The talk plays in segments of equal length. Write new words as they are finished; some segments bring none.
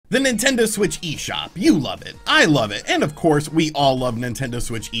The Nintendo Switch eShop. You love it, I love it, and of course, we all love Nintendo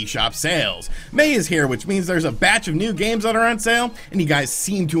Switch eShop sales. May is here, which means there's a batch of new games that are on sale, and you guys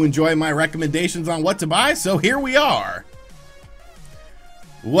seem to enjoy my recommendations on what to buy, so here we are.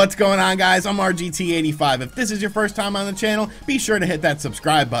 What's going on, guys? I'm RGT85. If this is your first time on the channel, be sure to hit that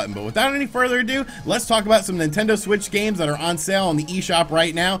subscribe button. But without any further ado, let's talk about some Nintendo Switch games that are on sale on the eShop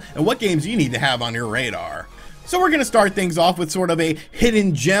right now, and what games you need to have on your radar. So we're going to start things off with sort of a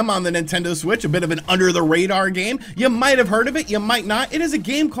hidden gem on the Nintendo Switch, a bit of an under-the-radar game. You might have heard of it, you might not. It is a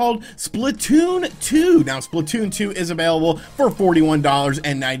game called Splatoon 2. Now, Splatoon 2 is available for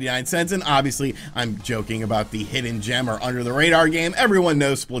 $41.99, and obviously, I'm joking about the hidden gem or under-the-radar game. Everyone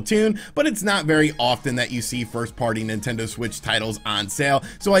knows Splatoon, but it's not very often that you see first-party Nintendo Switch titles on sale,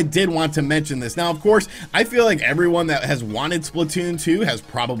 so I did want to mention this. Now, of course, I feel like everyone that has wanted Splatoon 2 has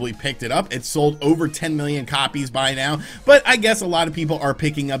probably picked it up. It's sold over 10 million copies by now, but I guess a lot of people are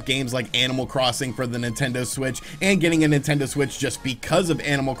picking up games like Animal Crossing for the Nintendo Switch and getting a Nintendo Switch just because of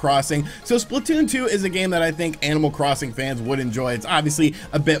Animal Crossing. So Splatoon 2 is a game that I think Animal Crossing fans would enjoy. It's obviously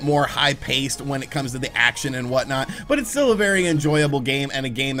a bit more high-paced when it comes to the action and whatnot, but it's still a very enjoyable game and a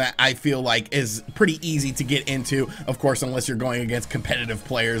game that I feel like is pretty easy to get into, of course, unless you're going against competitive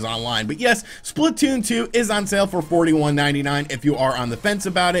players online. But yes, Splatoon 2 is on sale for $41.99 if you are on the fence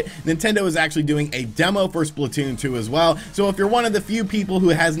about it. Nintendo is actually doing a demo for Splatoon 2 as well, so if you're one of the few people who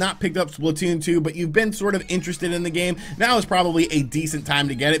has not picked up Splatoon 2 but you've been sort of interested in the game, now is probably a decent time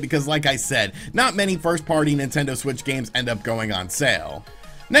to get it because, like I said, not many first-party Nintendo Switch games end up going on sale.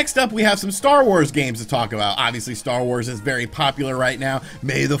 Next up, we have some Star Wars games to talk about. Obviously, Star Wars is very popular right now.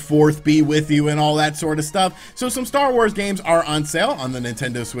 May the 4th be with you and all that sort of stuff. So some Star Wars games are on sale on the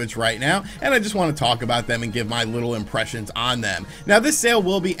Nintendo Switch right now, and I just want to talk about them and give my little impressions on them. Now, this sale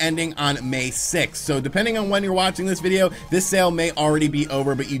will be ending on May 6th, so depending on when you're watching this video, this sale may already be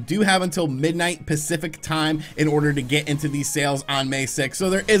over, but you do have until midnight Pacific time in order to get into these sales on May 6th, so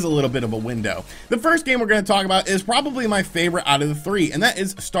there is a little bit of a window. The first game we're going to talk about is probably my favorite out of the three, and that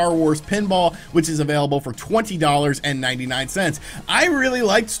is Star Wars Pinball, which is available for $20.99. I really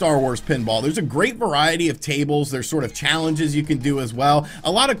liked Star Wars Pinball. There's a great variety of tables. There's sort of challenges you can do as well.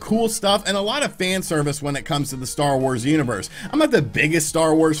 A lot of cool stuff and a lot of fan service when it comes to the Star Wars universe. I'm not the biggest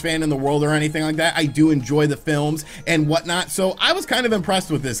Star Wars fan in the world or anything like that. I do enjoy the films and whatnot, so I was kind of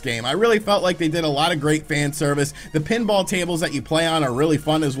impressed with this game. I really felt like they did a lot of great fan service. The pinball tables that you play on are really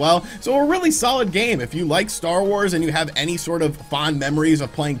fun as well, so a really solid game. If you like Star Wars and you have any sort of fond memories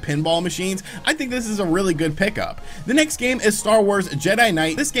of playing pinball machines, I think this is a really good pickup. The next game is Star Wars Jedi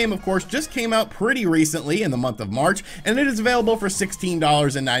Knight. This game, of course, just came out pretty recently in the month of March, and it is available for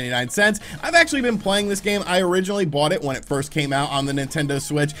 $16.99. I've actually been playing this game. I originally bought it when it first came out on the Nintendo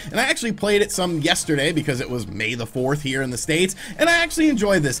Switch, and I actually played it some yesterday because it was May the 4th here in the States, and I actually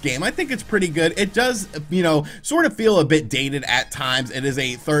enjoyed this game. I think it's pretty good. It does, you know, sort of feel a bit dated at times. It is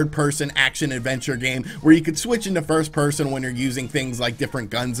a third-person action-adventure game where you could switch into first person when you're using things like different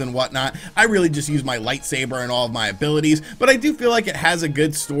guns and whatnot. I really just use my lightsaber and all of my abilities, but I do feel like it has a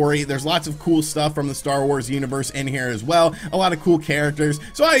good story. There's lots of cool stuff from the Star Wars universe in here as well, a lot of cool characters,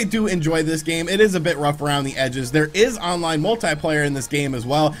 so I do enjoy this game. It is a bit rough around the edges. There is online multiplayer in this game as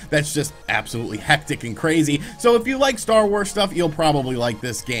well that's just absolutely hectic and crazy, so if you like Star Wars stuff, you'll probably like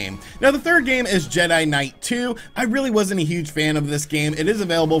this game. Now, the third game is Jedi Knight 2. I really wasn't a huge fan of this game. It is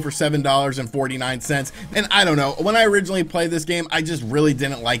available for $7.49, and I don't know, when I originally played this game, I just really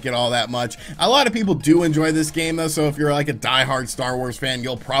didn't like it all that much. A lot of people do enjoy this game though, so if you're like a die-hard Star Wars fan,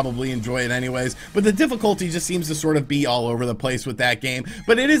 you'll probably enjoy it anyways, but the difficulty just seems to sort of be all over the place with that game,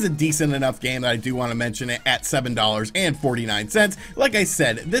 but it is a decent enough game that I do want to mention it at $7.49. Like I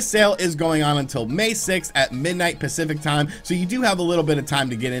said, this sale is going on until May 6th at midnight Pacific time, so you do have a little bit of time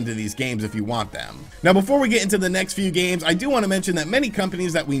to get into these games if you want them. Now, before we get into the next few games, I do want to mention that many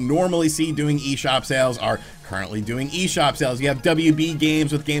companies that we normally see doing eShop sales are currently doing eShop sales. You have WB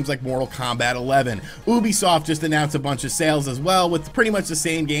Games with games like Mortal Kombat 11. Ubisoft just announced a bunch of sales as well with pretty much the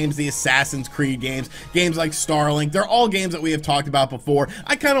same games, the Assassin's Creed games, games like Starlink. They're all games that we have talked about before.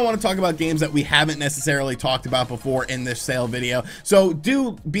 I kind of want to talk about games that we haven't necessarily talked about before in this sale video, so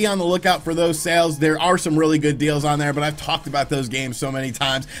do be on the lookout for those sales. There are some really good deals on there, but I've talked about those games so many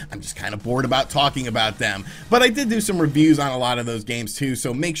times, I'm just kind of bored about talking about them. But I did do some reviews on a lot of those games too,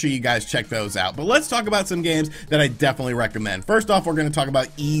 so make sure you guys check those out. But let's talk about some games games that I definitely recommend. First off, we're going to talk about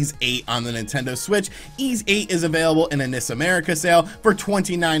Ys 8 on the Nintendo Switch. Ys 8 is available in a NIS America sale for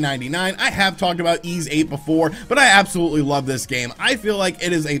 $29.99. I have talked about Ys 8 before, but I absolutely love this game. I feel like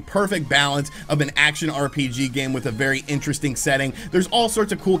it is a perfect balance of an action RPG game with a very interesting setting. There's all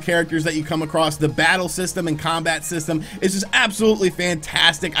sorts of cool characters that you come across. The battle system and combat system is just absolutely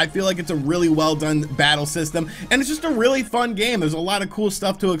fantastic. I feel like it's a really well done battle system, and it's just a really fun game. There's a lot of cool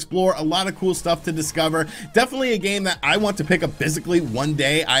stuff to explore, a lot of cool stuff to discover. Definitely a game that I want to pick up physically one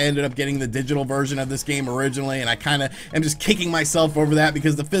day. I ended up getting the digital version of this game originally, and I kind of am just kicking myself over that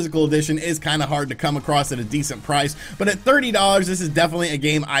because the physical edition is kind of hard to come across at a decent price. But at $30, this is definitely a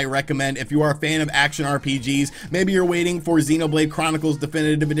game I recommend if you are a fan of action RPGs. Maybe you're waiting for Xenoblade Chronicles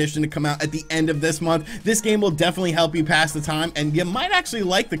Definitive Edition to come out at the end of this month. This game will definitely help you pass the time, and you might actually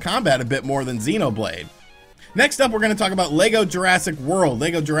like the combat a bit more than Xenoblade. Next up, we're going to talk about LEGO Jurassic World.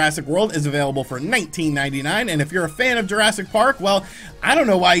 LEGO Jurassic World is available for $19.99, and if you're a fan of Jurassic Park, well, I don't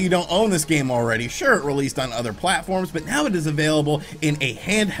know why you don't own this game already. Sure, it released on other platforms, but now it is available in a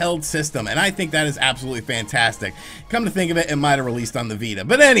handheld system, and I think that is absolutely fantastic. Come to think of it, it might have released on the Vita.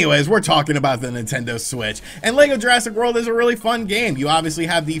 But anyways, we're talking about the Nintendo Switch, and LEGO Jurassic World is a really fun game. You obviously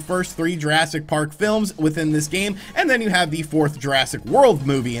have the first 3 Jurassic Park films within this game, and then you have the 4th Jurassic World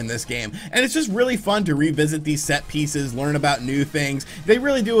movie in this game, and it's just really fun to revisit these set pieces, learn about new things. They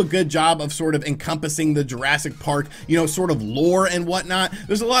really do a good job of sort of encompassing the Jurassic Park, you know, sort of lore and whatnot.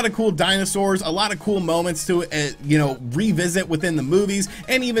 There's a lot of cool dinosaurs, a lot of cool moments to, you know, revisit within the movies,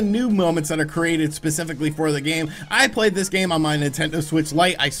 and even new moments that are created specifically for the game. I played this game on my Nintendo Switch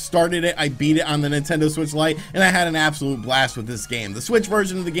Lite. I started it, I beat it on the Nintendo Switch Lite, and I had an absolute blast with this game. The Switch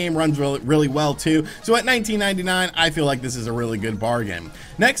version of the game runs really well too, so at $19.99, I feel like this is a really good bargain.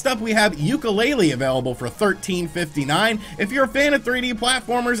 Next up, we have Yooka-Laylee available for $13.59. If you're a fan of 3D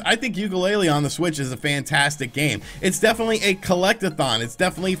platformers, I think Yooka-Laylee on the Switch is a fantastic game. It's definitely a collectathon. It's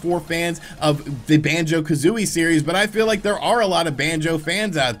definitely for fans of the Banjo-Kazooie series, but I feel like there are a lot of Banjo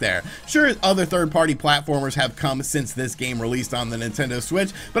fans out there. Sure, other third-party platformers have come since this game released on the Nintendo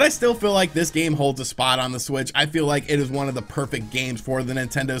Switch, but I still feel like this game holds a spot on the Switch. I feel like it is one of the perfect games for the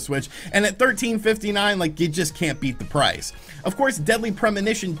Nintendo Switch, and at $13.59, like, you just can't beat the price. Of course, Deadly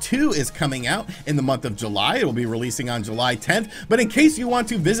Premonition 2 is coming out in the month of July. It will be releasing on July 10th, but in case you want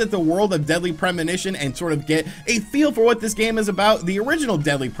to visit the world of Deadly Premonition and sort of get a feel for what this game is about, the original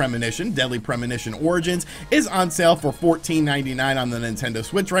Deadly Premonition Origins, is on sale for $14.99 on the Nintendo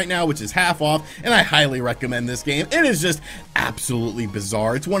Switch right now, which is half off, and I highly recommend this game. It is just absolutely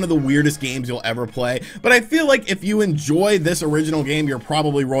bizarre. It's one of the weirdest games you'll ever play, but I feel like if you enjoy this original game, you're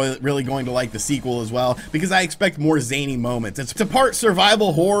probably really going to like the sequel as well, because I expect more zany moments. It's a part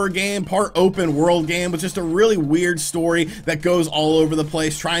survival horror game, part open world game, with just a really weird story that goes all over the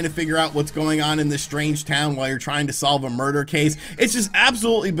place, trying to figure out what's going on in this strange town while you're trying to solve a murder case. It's just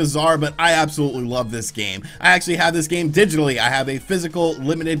absolutely bizarre, but I absolutely love this game. I actually have this game digitally. I have a physical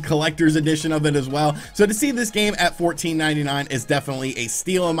limited collector's edition of it as well, so to see this game at $14.99 is definitely a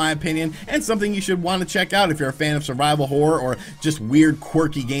steal in my opinion, and something you should want to check out if you're a fan of survival horror or just weird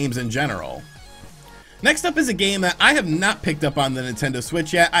quirky games in general. Next up is a game that I have not picked up on the Nintendo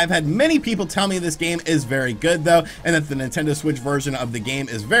Switch yet. I've had many people tell me this game is very good though, and that the Nintendo Switch version of the game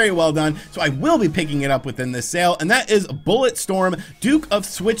is very well done, so I will be picking it up within this sale, and that is Bulletstorm Duke of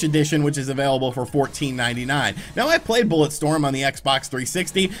Switch Edition, which is available for $14.99. Now, I played Bulletstorm on the Xbox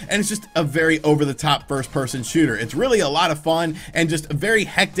 360, and it's just a very over-the-top first-person shooter. It's really a lot of fun, and just very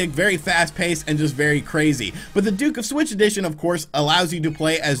hectic, very fast-paced, and just very crazy. But the Duke of Switch Edition, of course, allows you to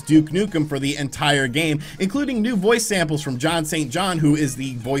play as Duke Nukem for the entire game, including new voice samples from John St. John, who is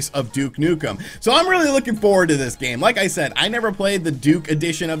the voice of Duke Nukem. So I'm really looking forward to this game. Like I said, I never played the Duke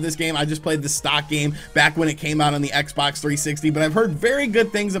edition of this game. I just played the stock game back when it came out on the Xbox 360, but I've heard very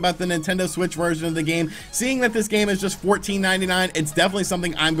good things about the Nintendo Switch version of the game. Seeing that this game is just $14.99, it's definitely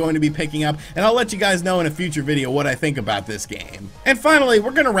something I'm going to be picking up, and I'll let you guys know in a future video what I think about this game. And finally,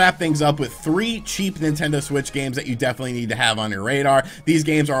 we're going to wrap things up with 3 cheap Nintendo Switch games that you definitely need to have on your radar. These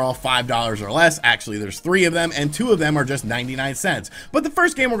games are all $5 or less. Actually, there's 3 of them, and 2 of them are just 99 cents. But the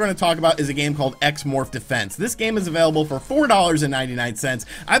first game we're going to talk about is a game called X-Morph Defense. This game is available for $4.99.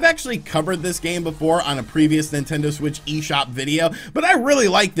 I've actually covered this game before on a previous Nintendo Switch eShop video, but I really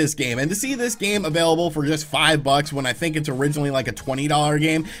like this game, and to see this game available for just $5 when I think it's originally like a $20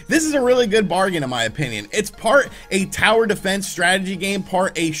 game, this is a really good bargain in my opinion. It's part a tower defense strategy game,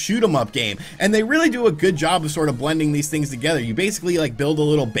 part a shoot 'em up game, and they really do a good job of sort of blending these things together. You basically like build a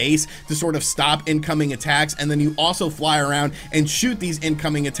little base to sort of stop incoming incoming attacks, and then you also fly around and shoot these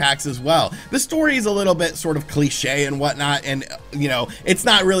incoming attacks as well. The story is a little bit sort of cliche and whatnot, and you know, it's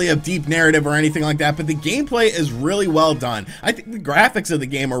not really a deep narrative or anything like that, but the gameplay is really well done. I think the graphics of the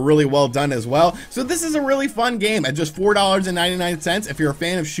game are really well done as well. So this is a really fun game at just $4.99. If you're a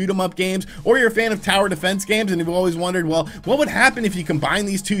fan of shoot 'em up games, or you're a fan of tower defense games, and you've always wondered, well, what would happen if you combine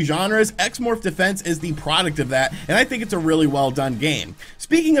these two genres? X-Morph Defense is the product of that, and I think it's a really well done game.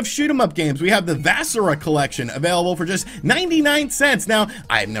 Speaking of shoot 'em up games, we have the Vassara collection available for just 99 cents. Now,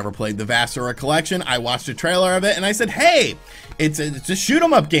 I've never played the Vassara collection. I watched a trailer of it and I said, hey, it's a shoot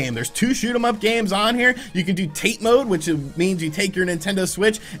 'em up game. There's two shoot 'em up games on here. You can do tape mode, which means you take your Nintendo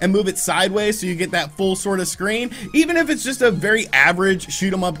Switch and move it sideways so you get that full sort of screen. Even if it's just a very average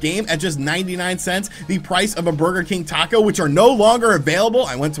shoot 'em up game at just 99 cents, the price of a Burger King taco, which are no longer available.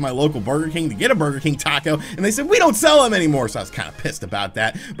 I went to my local Burger King to get a Burger King taco and they said, we don't sell them anymore. So I was kind of pissed about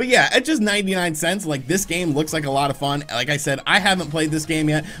that. But yeah, at just 99 cents, like, this game looks like a lot of fun. Like I said, I haven't played this game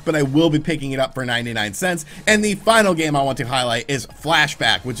yet, but I will be picking it up for 99 cents. And the final game I want to highlight is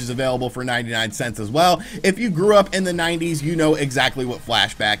Flashback, which is available for 99 cents as well. If you grew up in the 90s, you know exactly what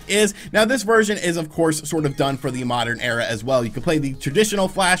Flashback is. Now, this version is, of course, sort of done for the modern era as well. You can play the traditional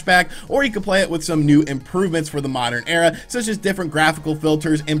Flashback, or you can play it with some new improvements for the modern era, such as different graphical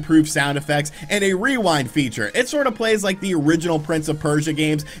filters, improved sound effects, and a rewind feature. It sort of plays like the original Prince of Persia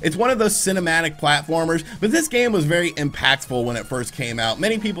games. It's one of those cinematic platformers, but this game was very impactful when it first came out.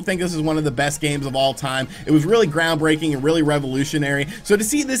 Many people think this is one of the best games of all time. It was really groundbreaking and really revolutionary. So to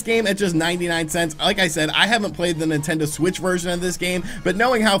see this game at just 99 cents, like I said, I haven't played the Nintendo Switch version of this game, but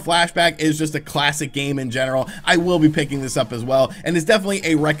knowing how Flashback is just a classic game in general, I will be picking this up as well, and it's definitely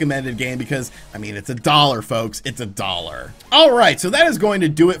a recommended game because, I mean, it's $1, folks. It's $1. Alright, so that is going to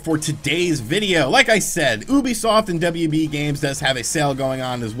do it for today's video. Like I said, Ubisoft and WB Games does have a sale going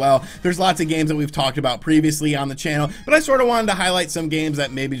on as well. There's lots of games that we've talked about previously on the channel, but I sort of wanted to highlight some games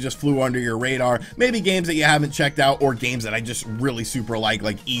that maybe just flew under your radar, maybe games that you haven't checked out, or games that I just really super like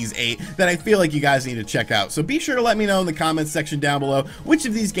Ys 8, that I feel like you guys need to check out. So be sure to let me know in the comments section down below which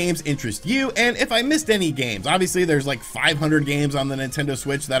of these games interest you, and if I missed any games. Obviously, there's like 500 games on the Nintendo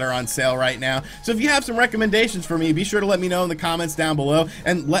Switch that are on sale right now, so if you have some recommendations for me, be sure to let me know in the comments down below,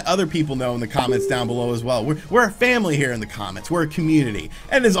 and let other people know in the comments down below as well. We're a family here in the comments. We're a community.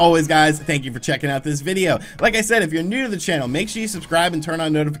 And as always, guys, thank you for checking out this video. Like I said, if you're new to the channel, make sure you subscribe and turn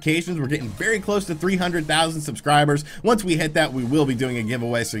on notifications. We're getting very close to 300,000 subscribers. Once we hit that, we will be doing a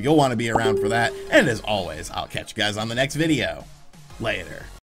giveaway, so you'll want to be around for that. And as always, I'll catch you guys on the next video. Later.